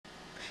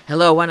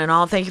Hello, one and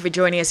all. Thank you for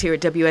joining us here at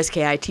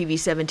WSKI TV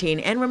 17.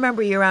 And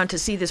remember, you're on to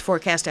see this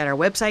forecast at our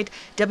website,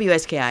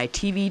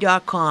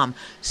 WSKITV.com.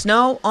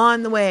 Snow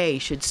on the way.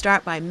 Should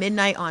start by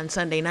midnight on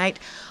Sunday night,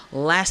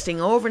 lasting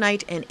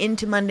overnight and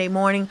into Monday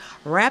morning,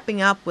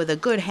 wrapping up with a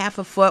good half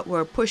a foot.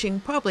 We're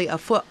pushing probably a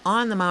foot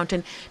on the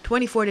mountain,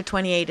 24 to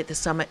 28 at the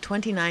summit,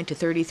 29 to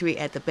 33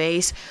 at the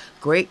base.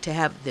 Great to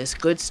have this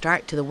good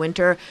start to the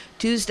winter.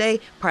 Tuesday,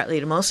 partly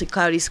to mostly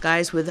cloudy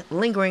skies with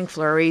lingering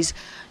flurries.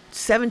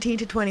 17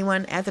 to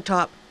 21 at the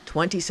top,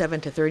 27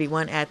 to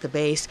 31 at the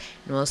base,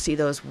 and we'll see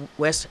those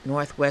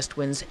west-northwest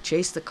winds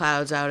chase the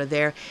clouds out of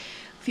there.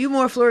 A few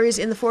more flurries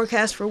in the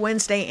forecast for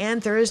Wednesday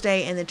and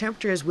Thursday, and the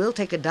temperatures will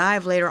take a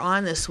dive later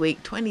on this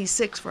week.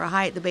 26 for a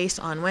high at the base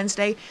on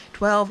Wednesday,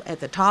 12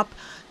 at the top.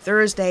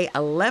 Thursday,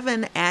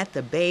 11 at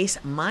the base,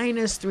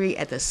 -3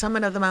 at the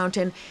summit of the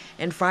mountain.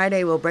 And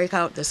Friday will break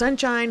out the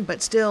sunshine,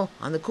 but still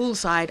on the cool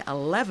side,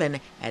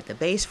 11 at the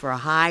base for a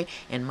high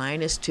and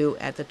 -2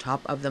 at the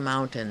top of the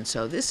mountain.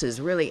 So this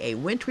is really a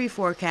wintry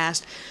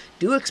forecast.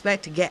 Do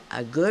expect to get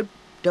a good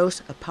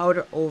dose of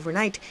powder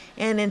overnight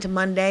and into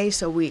Monday.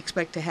 So we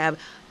expect to have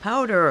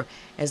powder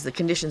as the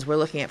conditions we're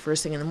looking at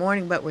first thing in the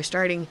morning, but we're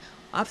starting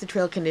off the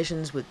trail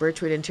conditions with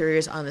birchwood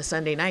interiors on the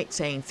Sunday night,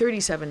 saying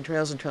 37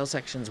 trails and trail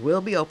sections will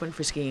be open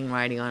for skiing and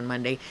riding on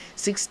Monday,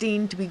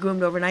 16 to be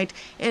groomed overnight,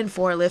 and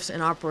 4 lifts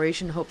in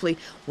operation. Hopefully,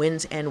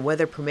 winds and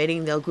weather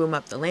permitting, they'll groom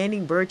up the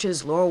Landing,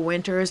 Birches, Laurel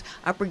Winters,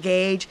 Upper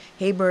Gage,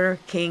 Hayburner,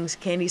 Kings,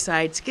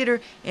 Candyside, Skidder,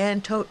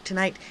 and Tote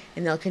tonight,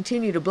 and they'll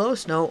continue to blow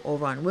snow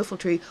over on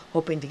Whiffletree,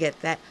 hoping to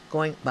get that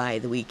going by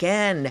the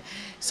weekend.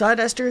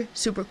 Sawduster,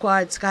 Super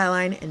Quad,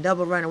 Skyline, and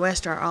Double Runner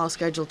West are all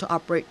scheduled to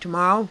operate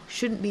tomorrow.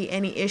 Shouldn't be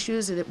any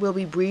issues. It will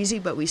be breezy,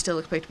 but we still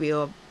expect to be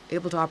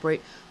able to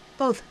operate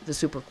both the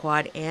Super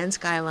Quad and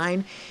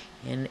Skyline.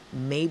 And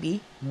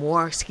maybe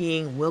more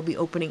skiing will be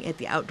opening at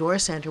the Outdoor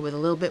Center with a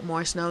little bit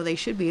more snow. They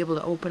should be able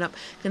to open up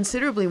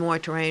considerably more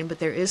terrain, but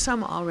there is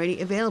some already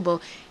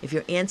available. If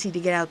you're antsy to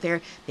get out there,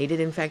 they did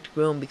in fact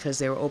groom because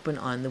they were open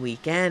on the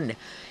weekend.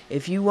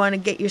 If you want to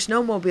get your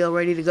snowmobile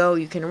ready to go,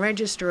 you can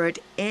register it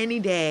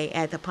any day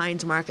at the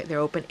Pines Market. They're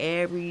open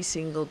every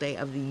single day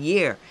of the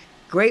year.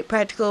 Great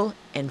practical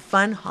and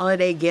fun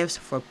holiday gifts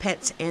for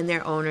pets and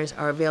their owners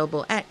are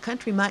available at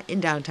Country Mutt in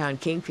downtown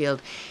Kingfield.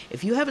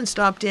 If you haven't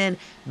stopped in,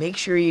 make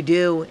sure you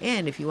do.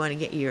 And if you want to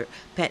get your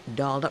pet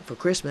dolled up for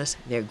Christmas,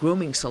 their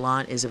grooming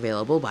salon is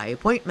available by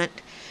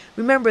appointment.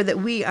 Remember that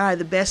we are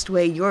the best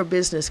way your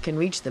business can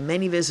reach the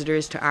many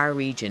visitors to our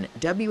region.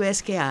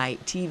 WSKI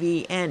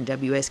TV and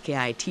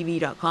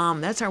WSKITV.com.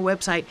 That's our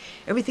website.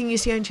 Everything you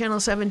see on Channel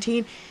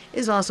 17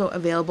 is also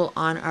available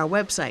on our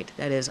website.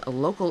 That is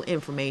local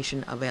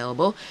information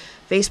available.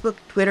 Facebook,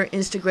 Twitter,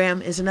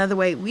 Instagram is another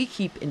way we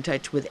keep in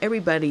touch with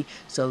everybody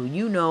so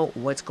you know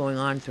what's going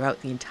on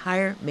throughout the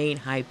entire Maine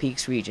High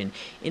Peaks region.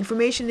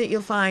 Information that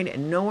you'll find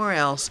nowhere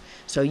else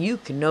so you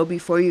can know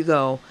before you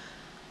go.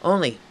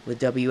 Only with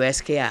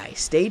WSKI.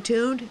 Stay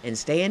tuned and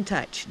stay in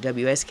touch.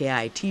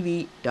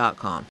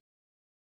 WSKITV.com.